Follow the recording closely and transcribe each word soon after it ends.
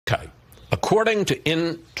According to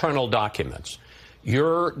internal documents,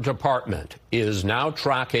 your department is now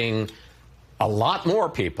tracking a lot more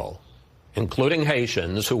people, including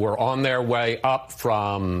Haitians, who were on their way up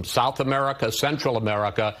from South America, Central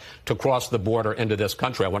America, to cross the border into this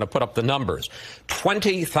country. I want to put up the numbers.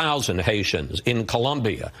 20,000 Haitians in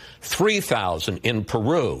Colombia, 3,000 in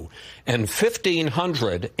Peru, and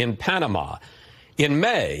 1,500 in Panama. In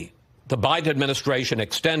May, the Biden administration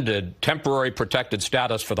extended temporary protected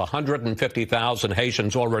status for the 150,000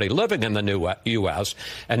 Haitians already living in the new U.S.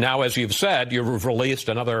 And now, as you've said, you've released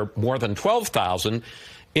another more than 12,000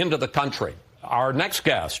 into the country. Our next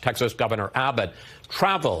guest, Texas Governor Abbott,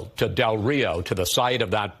 traveled to Del Rio, to the site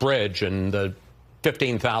of that bridge, and the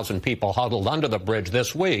 15,000 people huddled under the bridge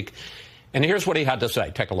this week. And here's what he had to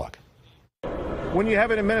say. Take a look. When you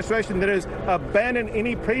have an administration that has abandoned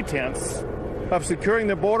any pretense of securing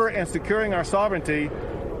the border and securing our sovereignty,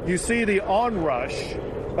 you see the onrush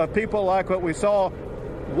of people like what we saw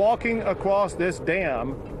walking across this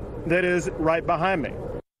dam that is right behind me.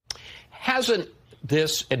 Hasn't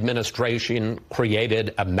this administration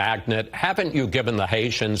created a magnet? Haven't you given the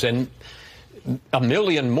Haitians and a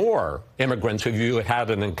million more immigrants who you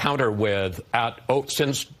had an encounter with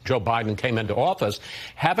since Joe Biden came into office,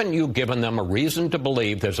 haven't you given them a reason to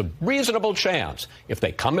believe there's a reasonable chance if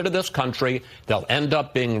they come into this country, they'll end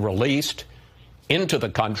up being released into the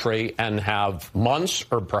country and have months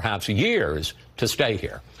or perhaps years to stay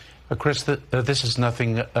here? Chris, this is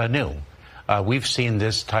nothing new. We've seen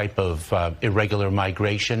this type of irregular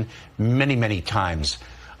migration many, many times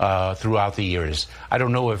throughout the years. I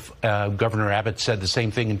don't know if Governor Abbott said the same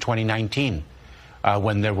thing in 2019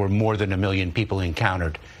 when there were more than 1 million people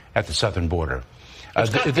encountered at the southern border.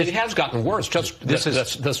 It has gotten worse. Just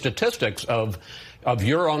the statistics of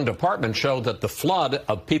your own department show that the flood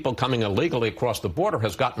of people coming illegally across the border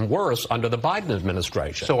has gotten worse under the Biden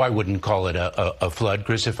administration. So I wouldn't call it a flood,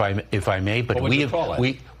 Chris, if I may. But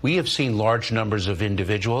we have seen large numbers of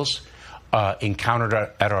individuals encountered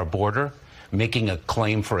at our border making a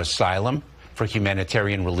claim for asylum, for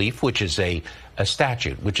humanitarian relief, which is a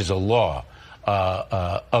statute, which is a law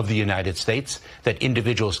of the United States, that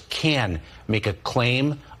individuals can make a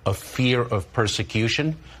claim of fear of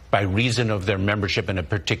persecution by reason of their membership in a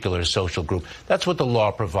particular social group. That's what the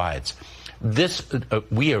law provides.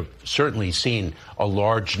 We have certainly seen a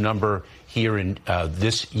large number here in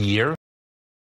this year.